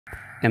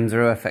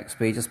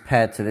M0FXB just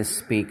paired to this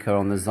speaker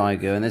on the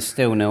Xiegu, and there's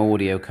still no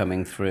audio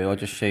coming through. I'll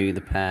just show you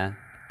the pair.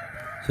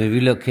 So if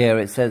you look here,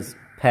 it says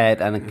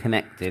paired and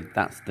connected.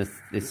 That's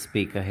this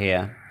speaker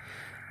here.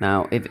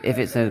 Now, if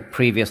it's a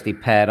previously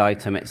paired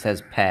item, it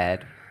says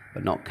paired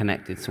but not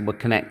connected. So we're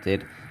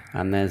connected,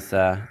 and there's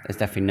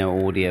definitely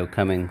no audio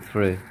coming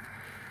through.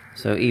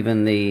 So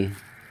even the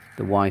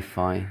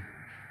Wi-Fi.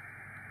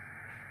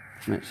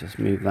 Let's just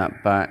move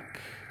that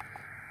back.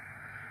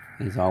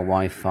 Here's our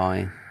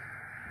Wi-Fi.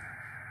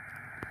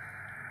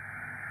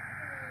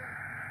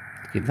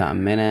 Give that a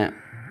minute.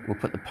 We'll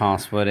put the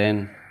password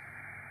in.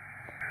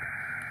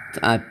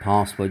 To add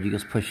password, you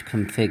just push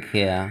config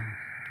here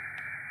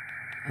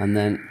and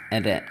then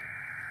edit.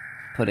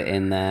 Put it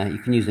in there. You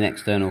can use an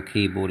external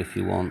keyboard if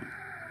you want,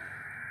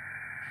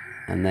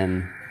 and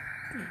then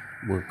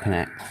we'll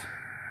connect.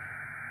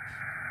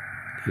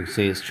 You can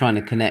see it's trying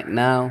to connect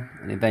now,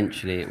 and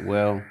eventually it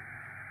will.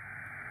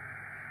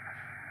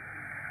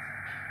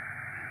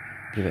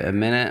 Give it a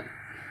minute.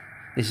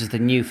 This is the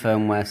new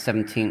firmware,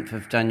 17th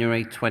of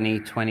January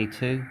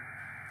 2022.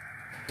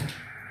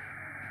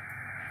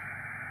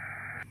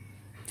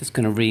 Just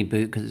going to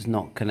reboot because it's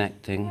not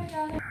connecting.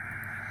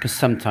 Because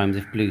sometimes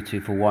if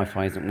Bluetooth or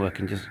Wi-Fi isn't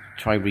working, just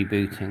try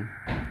rebooting.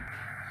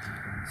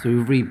 So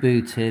we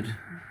rebooted,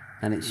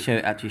 and it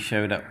actually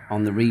showed up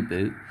on the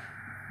reboot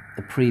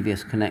the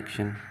previous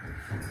connection.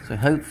 So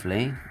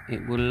hopefully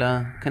it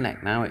will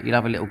connect now. You'll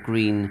have a little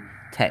green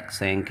text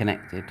saying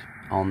connected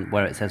on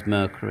where it says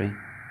Mercury.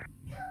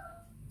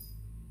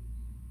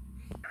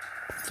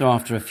 So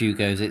after a few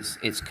goes,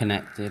 it's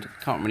connected.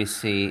 Can't really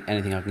see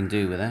anything I can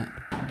do with it.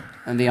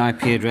 And the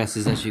IP address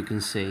is, as you can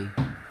see,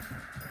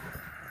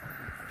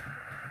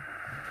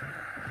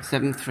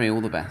 73.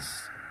 All the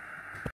best.